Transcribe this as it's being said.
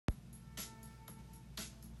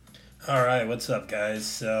All right, what's up, guys?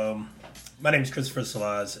 So, my name is Christopher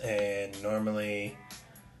Salaz, and normally,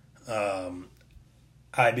 um,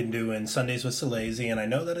 I've been doing Sundays with Salazy, and I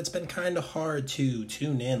know that it's been kind of hard to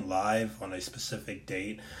tune in live on a specific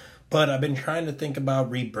date, but I've been trying to think about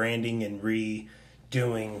rebranding and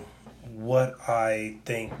redoing what I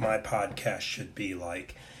think my podcast should be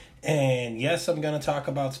like. And yes, I'm going to talk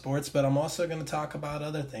about sports, but I'm also going to talk about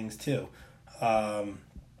other things too. Um,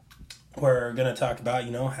 we're going to talk about,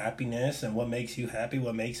 happiness and what makes you happy,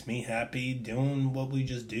 what makes me happy, doing what we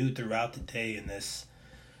just do throughout the day in this,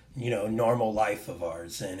 normal life of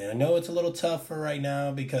ours. And I know it's a little tough for right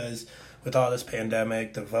now because with all this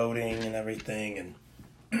pandemic, the voting and everything,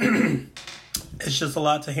 and it's just a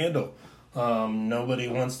lot to handle. Nobody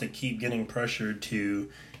wants to keep getting pressured to,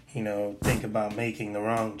 think about making the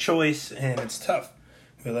wrong choice, and it's tough.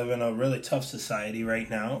 We live in a really tough society right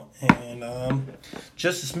now. And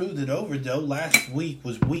just to smooth it over, though, last week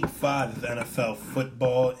was week 5 of NFL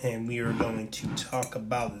football, and we are going to talk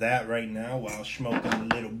about that right now while smoking a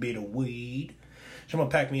little bit of weed. So I'm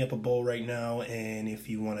going to pack me up a bowl right now, and if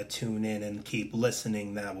you want to tune in and keep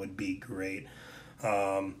listening, that would be great.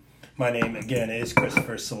 My name, again, is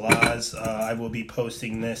Christopher Salaz. I will be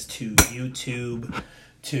posting this to YouTube,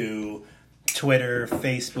 to Twitter,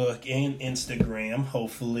 Facebook, and Instagram.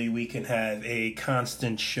 Hopefully we can have a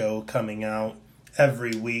constant show coming out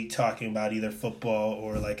every week talking about either football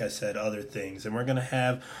or, like I said, other things. And we're going to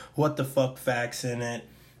have what the fuck facts in it.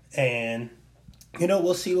 And,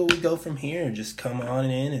 we'll see where we go from here. Just come on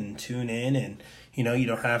in and tune in. And, you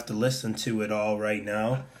don't have to listen to it all right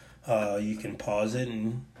now. You can pause it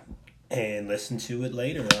and listen to it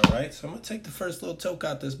later, all right? So I'm going to take the first little toke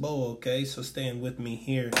out this bowl, okay? So stand with me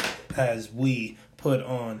here as we put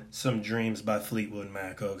on some Dreams by Fleetwood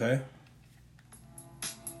Mac, okay?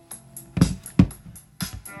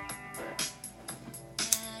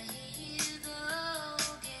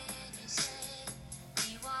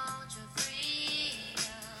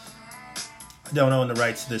 I don't own the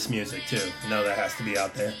rights to this music, too. That has to be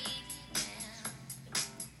out there.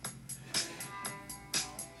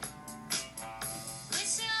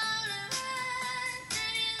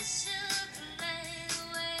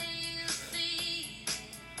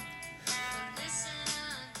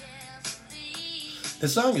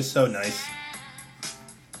 This song is so nice.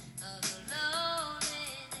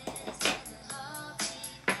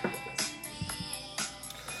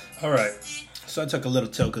 All right, so I took a little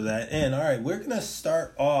toke of that. And all right, we're going to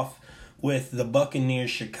start off with the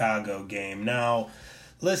Buccaneers-Chicago game. Now,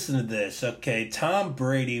 listen to this, okay? Tom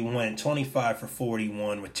Brady went 25 for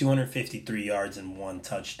 41 with 253 yards and 1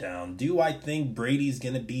 touchdown. Do I think Brady's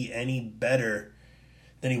going to be any better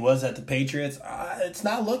than he was at the Patriots? It's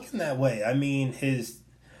not looking that way. I mean, his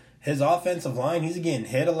offensive line, he's getting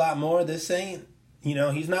hit a lot more. This ain't,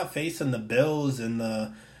 he's not facing the Bills and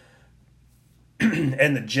the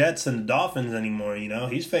and the Jets and the Dolphins anymore.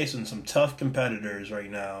 He's facing some tough competitors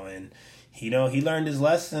right now. And, he learned his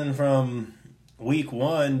lesson from week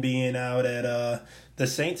 1 being out at the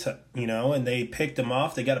Saints, and they picked him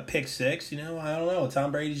off. They got a pick 6. I don't know.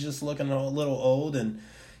 Tom Brady's just looking a little old. And,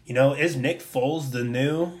 is Nick Foles the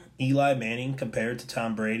new Eli Manning compared to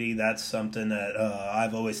Tom Brady? That's something that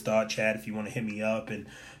I've always thought, Chad, if you want to hit me up and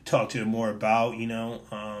talk to him more about,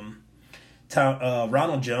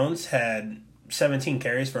 Ronald Jones had 17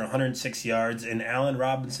 carries for 106 yards, and Allen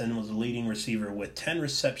Robinson was the leading receiver with 10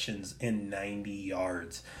 receptions and 90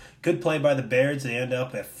 yards. Good play by the Bears. They end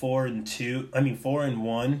up at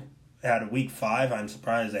 4-1 out of week 5. I'm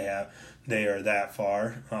surprised they are that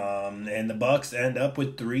far. And the Bucs end up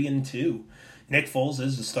with 3-2. Nick Foles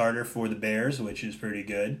is the starter for the Bears, which is pretty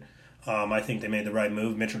good. I think they made the right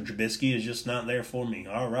move. Mitchell Trubisky is just not there for me.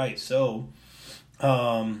 All right, so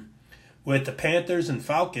with the Panthers and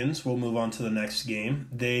Falcons, we'll move on to the next game.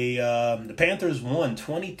 The Panthers won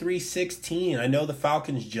 23-16. I know the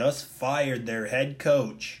Falcons just fired their head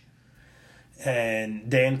coach and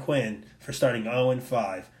Dan Quinn for starting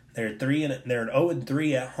 0-5. They're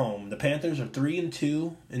 0-3 at home. The Panthers are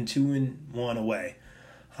 3-2 and 2-1 away.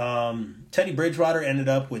 Teddy Bridgewater ended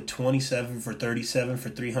up with 27 for 37 for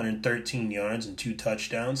 313 yards and 2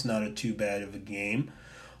 touchdowns. Not too bad of a game.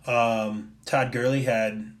 Todd Gurley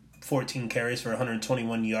had 14 carries for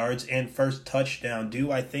 121 yards and first touchdown.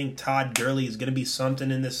 Do I think Todd Gurley is going to be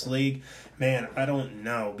something in this league? Man, I don't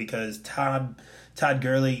know, because Todd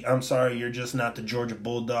Gurley, I'm sorry, you're just not the Georgia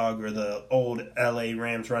Bulldog or the old LA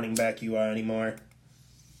Rams running back you are anymore.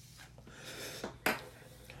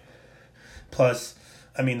 Plus,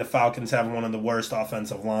 the Falcons have one of the worst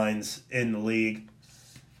offensive lines in the league.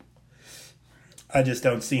 I just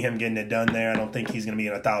don't see him getting it done there. I don't think he's going to be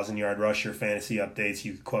in 1,000-yard rusher fantasy updates.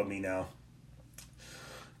 You can quote me now.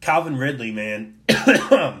 Calvin Ridley, man,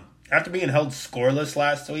 after being held scoreless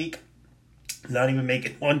last week, not even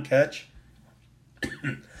making one catch,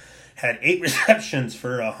 had 8 receptions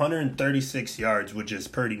for 136 yards, which is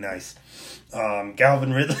pretty nice.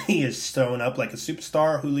 Calvin Ridley is showing up like a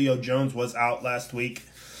superstar. Julio Jones was out last week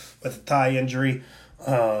with a thigh injury.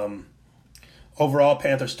 Overall,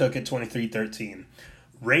 Panthers took it 23-13.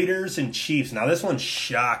 Raiders and Chiefs. Now, this one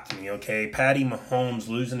shocked me, okay? Patty Mahomes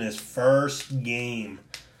losing his first game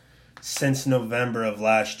since November of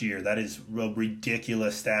last year. That is a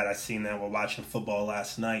ridiculous stat. I seen that while watching football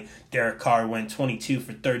last night. Derek Carr went 22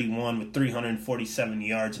 for 31 with 347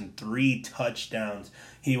 yards and 3 touchdowns.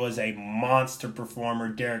 He was a monster performer.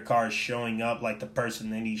 Derek Carr is showing up like the person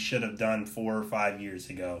that he should have done 4 or 5 years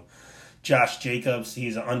ago. Josh Jacobs,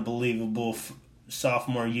 he's an unbelievable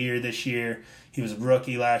sophomore year this year. He was a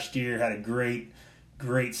rookie last year, had a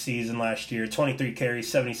great season last year. 23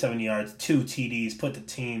 carries, 77 yards, 2 TDs, put the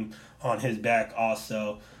team on his back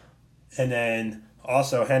also. And then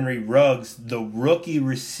also Henry Ruggs, the rookie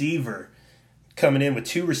receiver, coming in with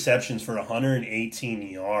 2 receptions for 118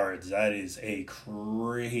 yards. That is a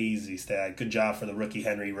crazy stat. Good job for the rookie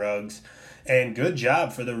Henry Ruggs. And good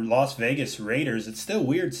job for the Las Vegas Raiders. It's still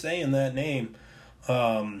weird saying that name.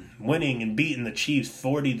 Winning and beating the Chiefs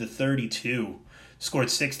 40-32. Scored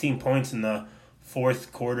 16 points in the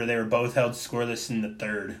fourth quarter. They were both held scoreless in the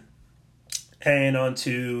third. And on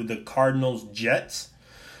to the Cardinals-Jets.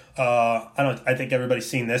 I think everybody's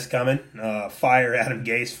seen this coming. Fire Adam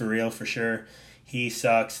Gase for real, for sure. He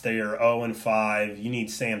sucks. They are 0-5. You need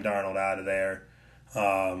Sam Darnold out of there.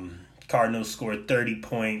 Cardinals scored 30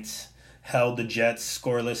 points. Held the Jets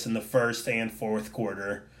scoreless in the first and fourth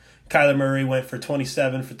quarter. Kyler Murray went for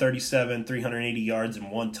 27 for 37, 380 yards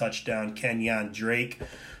and 1 touchdown. Kenyon Drake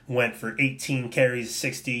went for 18 carries,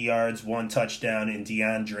 60 yards, 1 touchdown. And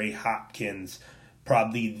DeAndre Hopkins,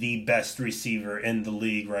 probably the best receiver in the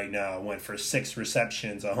league right now, went for 6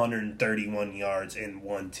 receptions, 131 yards, and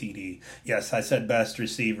 1 TD. Yes, I said best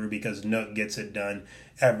receiver because Nook gets it done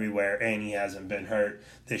everywhere, and he hasn't been hurt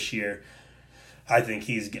this year. I think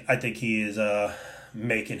he is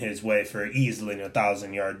making his way for easily a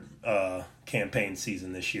 1,000-yard campaign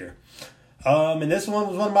season this year. And this one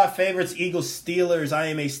was one of my favorites, Eagles-Steelers. I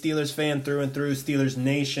am a Steelers fan through and through, Steelers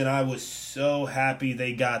Nation. I was so happy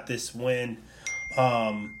they got this win.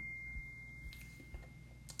 The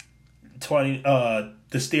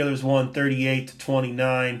Steelers won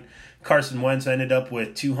 38-29. Carson Wentz ended up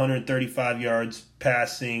with 235 yards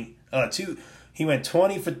passing. He went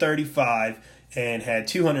 20 for 35 and had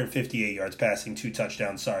 258 yards passing, 2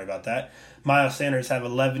 touchdowns. Sorry about that. Miles Sanders have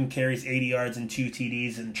 11 carries, 80 yards, and 2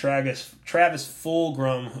 TDs. And Travis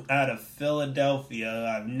Fulgham out of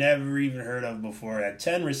Philadelphia, I've never even heard of before, had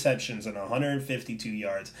 10 receptions and 152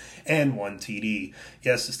 yards and 1 TD.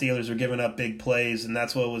 Yes, the Steelers were giving up big plays, and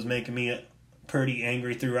that's what was making me pretty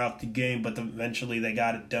angry throughout the game, but eventually they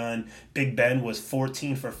got it done. Big Ben was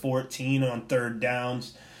 14 for 14 on third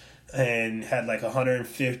downs and had like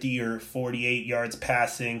 150 or 48 yards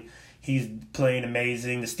passing. He's playing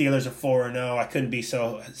amazing. The Steelers are 4-0. I couldn't be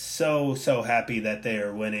so happy that they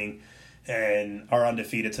are winning and are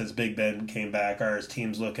undefeated since Big Ben came back. Our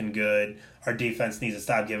team's looking good. Our defense needs to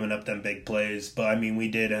stop giving up them big plays. But, I mean, we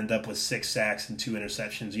did end up with 6 sacks and 2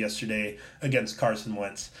 interceptions yesterday against Carson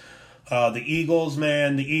Wentz. The Eagles,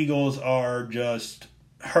 man, the Eagles are just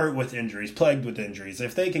hurt with injuries, plagued with injuries.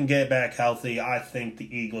 If they can get back healthy, I think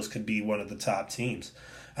the Eagles could be one of the top teams.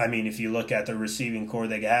 I mean, if you look at the receiving core,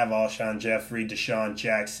 they have Alshon Jeffrey, Deshaun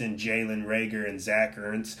Jackson, Jalen Reagor, and Zach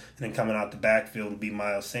Ertz, and then coming out the backfield would be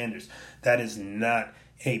Miles Sanders. That is not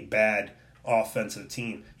a bad offensive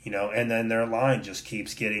team, and then their line just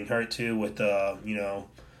keeps getting hurt too with, I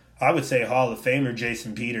would say Hall of Famer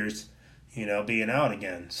Jason Peters, being out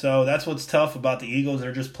again. So that's what's tough about the Eagles.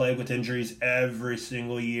 They're just plagued with injuries every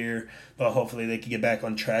single year. But hopefully they can get back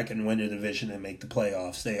on track and win the division and make the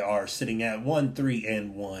playoffs. They are sitting at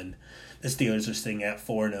 1-3-1. The Steelers are sitting at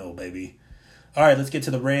 4-0, baby. All right, let's get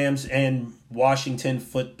to the Rams and Washington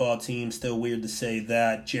football team. Still weird to say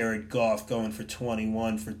that. Jared Goff going for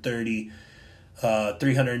 21 for 30,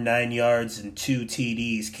 309 yards and 2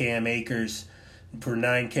 TDs. Cam Akers for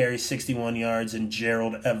 9 carries, 61 yards, and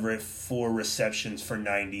Gerald Everett 4 receptions for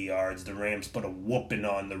 90 yards. The Rams put a whooping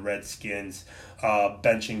on the Redskins,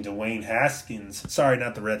 benching Dwayne Haskins. Sorry,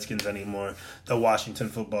 not the Redskins anymore, the Washington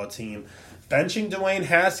football team. Benching Dwayne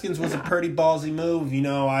Haskins was a pretty ballsy move.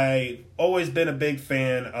 I always been a big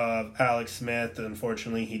fan of Alex Smith.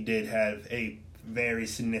 Unfortunately, he did have a very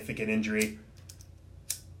significant injury.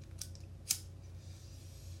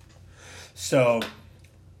 So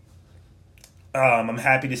I'm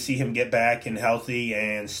happy to see him get back and healthy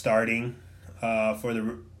and starting for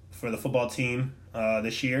the football team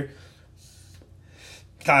this year.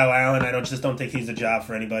 Kyle Allen, I just don't think he's a job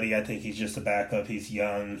for anybody. I think he's just a backup. He's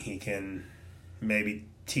young. He can maybe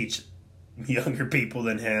teach younger people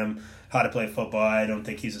than him how to play football. I don't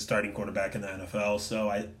think he's a starting quarterback in the NFL, so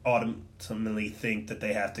I ultimately think that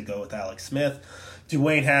they have to go with Alex Smith.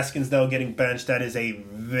 Dwayne Haskins, though, getting benched, that is a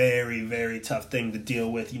very, very tough thing to deal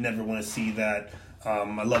with. You never want to see that.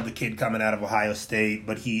 I love the kid coming out of Ohio State,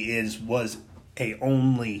 but he was a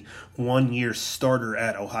only 1 year starter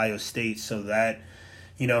at Ohio State, so that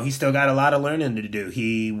he still got a lot of learning to do.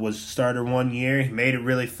 He was starter 1 year. He made it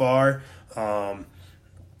really far.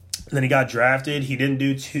 Then he got drafted. He didn't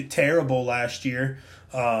do too terrible last year,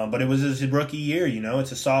 but it was his rookie year.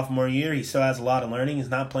 It's a sophomore year. He still has a lot of learning. He's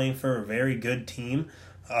not playing for a very good team.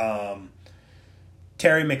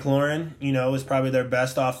 Terry McLaurin, is probably their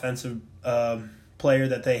best offensive player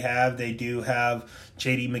that they have. They do have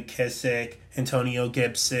J.D. McKissick, Antonio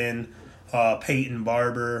Gibson, Peyton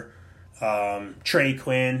Barber, Trey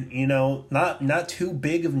Quinn, not too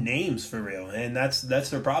big of names for real, and that's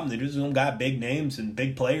their problem. They just don't got big names and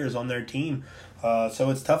big players on their team,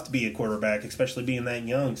 so it's tough to be a quarterback, especially being that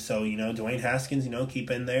young. So Dwayne Haskins,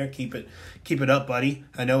 keep in there, keep it up, buddy.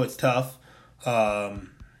 I know it's tough to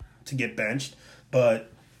get benched,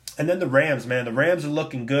 and then the Rams, man, the Rams are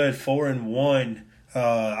looking good, 4-1.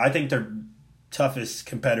 I think their toughest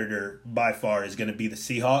competitor by far is going to be the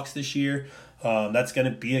Seahawks this year. That's going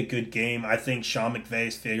to be a good game. I think Sean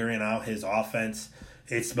McVay's figuring out his offense.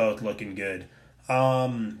 It's both looking good.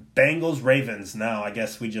 Bengals, Ravens. Now, I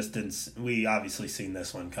guess we obviously seen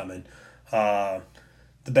this one coming. The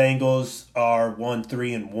Bengals are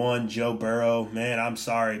 1-3-1. Joe Burrow, man, I'm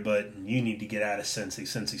sorry, but you need to get out of Cincy.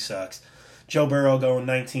 Cincy sucks. Joe Burrow going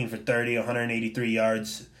 19 for 30, 183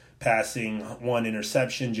 yards, passing 1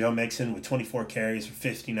 interception. Joe Mixon with 24 carries for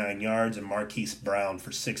 59 yards, and Marquise Brown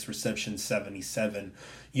for 6 receptions, 77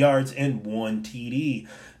 yards, and 1 TD.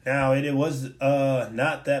 Now, it was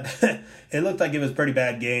not that bad. It looked like it was a pretty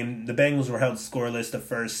bad game. The Bengals were held scoreless the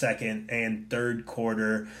first, second, and third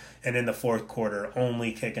quarter, and in the fourth quarter,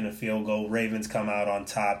 only kicking a field goal. Ravens come out on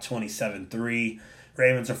top, 27-3.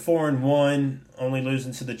 Ravens are 4-1, only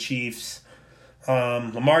losing to the Chiefs.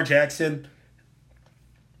 Lamar Jackson,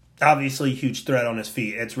 obviously, huge threat on his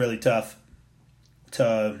feet. It's really tough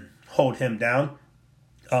to hold him down.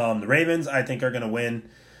 The Ravens, I think, are going to win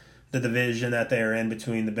the division that they are in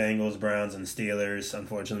between the Bengals, Browns, and Steelers.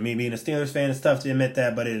 Unfortunately, me being a Steelers fan, it's tough to admit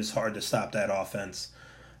that, but it is hard to stop that offense,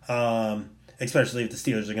 especially if the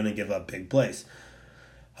Steelers are going to give up big plays.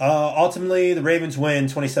 Ultimately, the Ravens win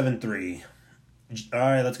 27-3. All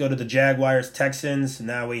right, let's go to the Jaguars-Texans.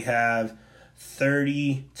 Now we have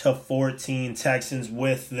 30-14 Texans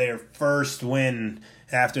with their first win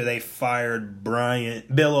after they fired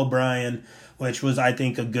Bill O'Brien, which was, I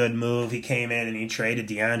think, a good move. He came in and he traded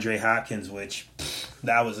DeAndre Hopkins, which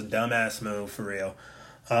that was a dumbass move for real.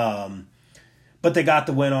 But they got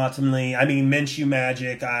the win ultimately. I mean, Minshew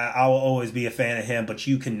Magic, I will always be a fan of him, but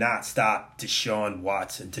you cannot stop Deshaun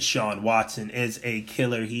Watson. Deshaun Watson is a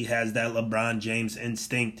killer. He has that LeBron James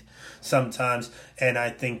instinct sometimes, and I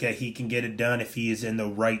think that he can get it done if he is in the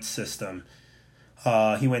right system.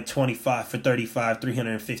 He went 25 for 35,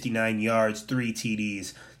 359 yards, 3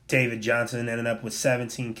 TDs. David Johnson ended up with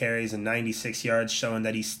 17 carries and 96 yards, showing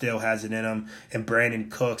that he still has it in him. And Brandon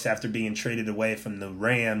Cooks, after being traded away from the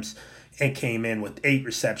Rams, and came in with 8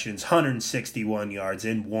 receptions, 161 yards,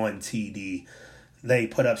 and 1 TD. They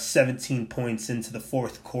put up 17 points into the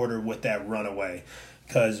fourth quarter with that runaway.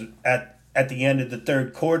 Because at the end of the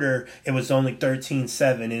third quarter, it was only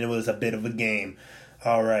 13-7, and it was a bit of a game.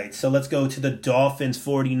 All right, so let's go to the Dolphins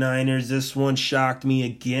 49ers. This one shocked me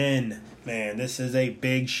again. Man, this is a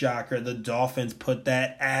big shocker. The Dolphins put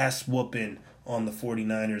that ass whooping on the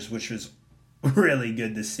 49ers, which was really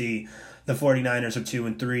good to see. The 49ers are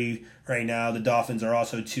 2-3 right now. The Dolphins are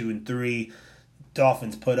also 2-3.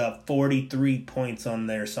 Dolphins put up 43 points on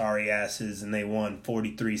their sorry asses, and they won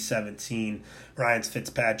 43-17. Ryan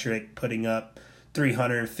Fitzpatrick putting up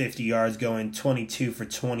 350 yards, going 22 for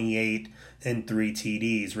 28 and 3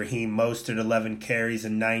 TDs. Raheem Mostert, 11 carries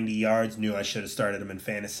and 90 yards. Knew I should have started him in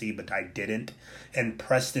fantasy, but I didn't. And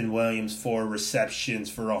Preston Williams, 4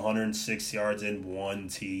 receptions for 106 yards and 1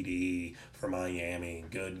 TD for Miami.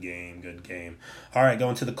 Good game, good game. All right,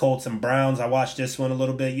 going to the Colts and Browns. I watched this one a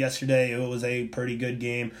little bit yesterday. It was a pretty good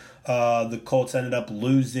game. The Colts ended up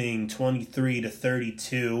losing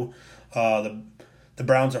 23-32. The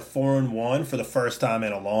Browns are 4-1 for the first time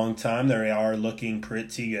in a long time. They are looking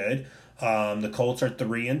pretty good. The Colts are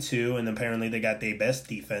 3-2, and apparently they got the best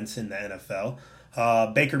defense in the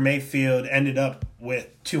NFL. Baker Mayfield ended up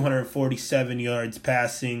with 247 yards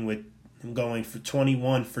passing, with him going for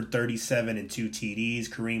 21 for 37 and 2 TDs.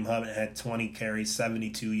 Kareem Hunt had 20 carries,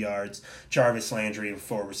 72 yards. Jarvis Landry with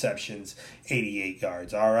 4 receptions, 88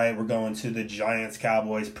 yards. All right, we're going to the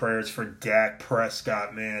Giants-Cowboys. Prayers for Dak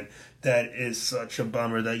Prescott, man. That is such a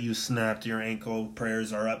bummer that you snapped your ankle.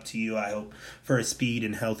 Prayers are up to you. I hope for a speed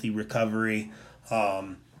and healthy recovery.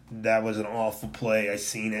 That was an awful play. I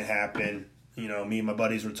seen it happen. You know, me and my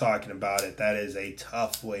buddies were talking about it. That is a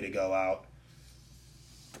tough way to go out.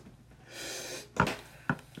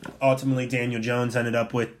 Ultimately, Daniel Jones ended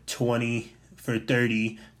up with 20 for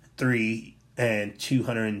 33 and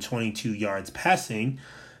 222 yards passing.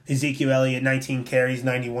 Ezekiel Elliott, 19 carries,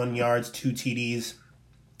 91 yards, 2 TDs.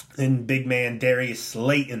 And big man Darius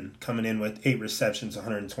Slayton coming in with 8 receptions,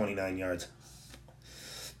 129 yards.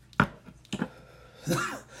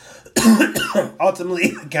 Ultimately,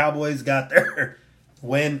 the Cowboys got their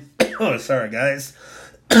win. Oh, sorry, guys.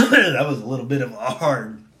 That was a little bit of a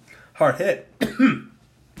hard hit.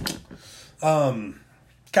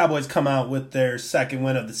 Cowboys come out with their second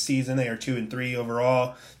win of the season. They are 2-3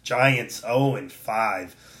 overall. Giants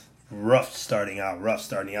 0-5. Rough starting out,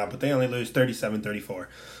 but they only lose 37-34.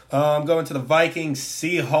 Going to the Vikings,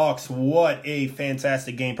 Seahawks. What a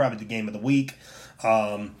fantastic game, probably the game of the week.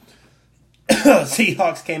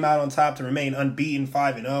 Seahawks came out on top to remain unbeaten,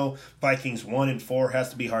 5-0. Vikings 1-4. Has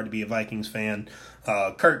to be hard to be a Vikings fan.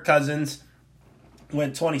 Kirk Cousins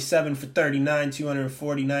went 27 for 39,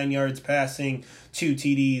 249 yards passing, 2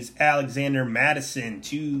 TDs. Alexander Mattison,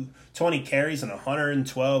 20 carries and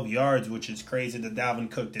 112 yards, which is crazy that Dalvin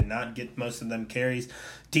Cook did not get most of them carries.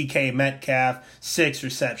 DK Metcalf, 6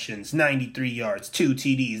 receptions, 93 yards, 2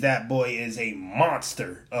 TDs. That boy is a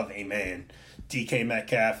monster of a man. DK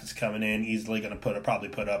Metcalf is coming in, easily going to probably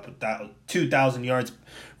put up 2,000 yards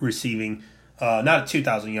receiving. Not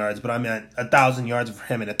 2,000 yards, but I meant 1,000 yards for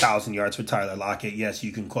him and 1,000 yards for Tyler Lockett. Yes,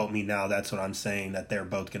 you can quote me now. That's what I'm saying, that they're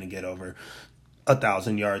both going to get over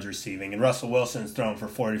 1,000 yards receiving. And Russell Wilson's thrown for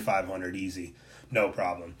 4,500 easy. No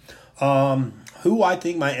problem. Who I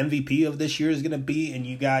think my MVP of this year is going to be, and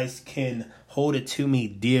you guys can hold it to me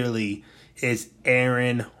dearly, is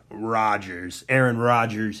Aaron Rodgers. Aaron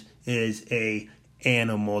Rodgers is a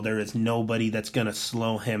animal. There is nobody that's going to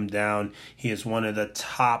slow him down. He is one of the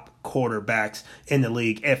top quarterbacks in the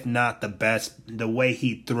league, if not the best. The way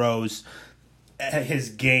he throws, his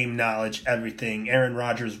game knowledge, everything. Aaron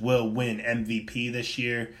Rodgers will win MVP this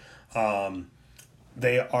year.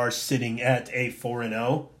 They are sitting at a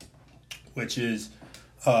 4-0, which is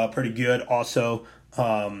pretty good. Also,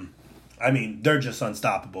 they're just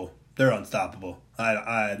unstoppable. They're unstoppable.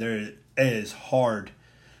 It is hard,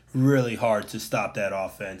 really hard to stop that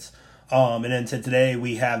offense. And then today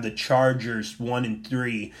we have the Chargers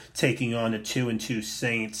 1-3 taking on the 2-2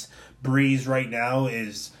 Saints. Breeze right now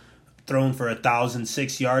is thrown for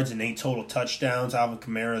 1,006 yards and 8 total touchdowns. Alvin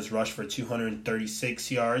Kamara's rushed for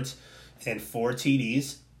 236 yards and 4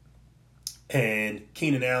 TDs. And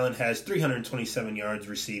Keenan Allen has 327 yards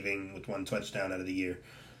receiving with 1 touchdown out of the year.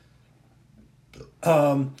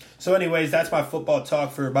 So anyways, that's my football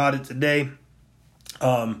talk for about it today.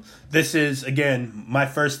 This is, again, my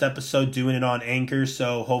first episode doing it on Anchor,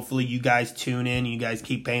 so hopefully you guys tune in, you guys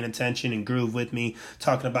keep paying attention and groove with me,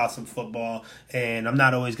 talking about some football. And I'm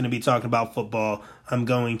not always going to be talking about football. I'm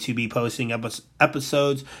going to be posting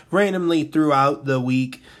episodes randomly throughout the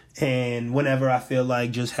week, and whenever I feel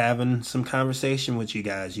like just having some conversation with you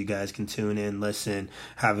guys can tune in, listen,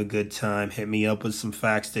 have a good time, hit me up with some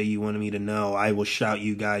facts that you wanted me to know. I will shout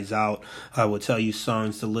you guys out. I will tell you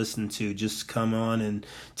songs to listen to. Just come on and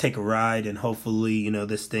take a ride, and hopefully,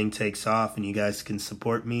 this thing takes off and you guys can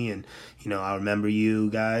support me, and, I'll remember you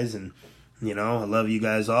guys, and I love you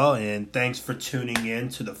guys all, and thanks for tuning in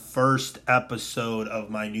to the first episode of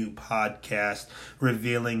my new podcast.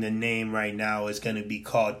 Revealing the name right now is going to be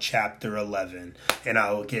called Chapter 11, and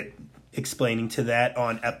I will get explaining to that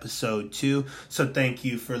on episode 2. So thank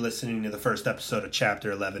you for listening to the first episode of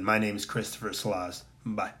Chapter 11. My name is Christopher Slaz.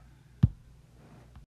 Bye.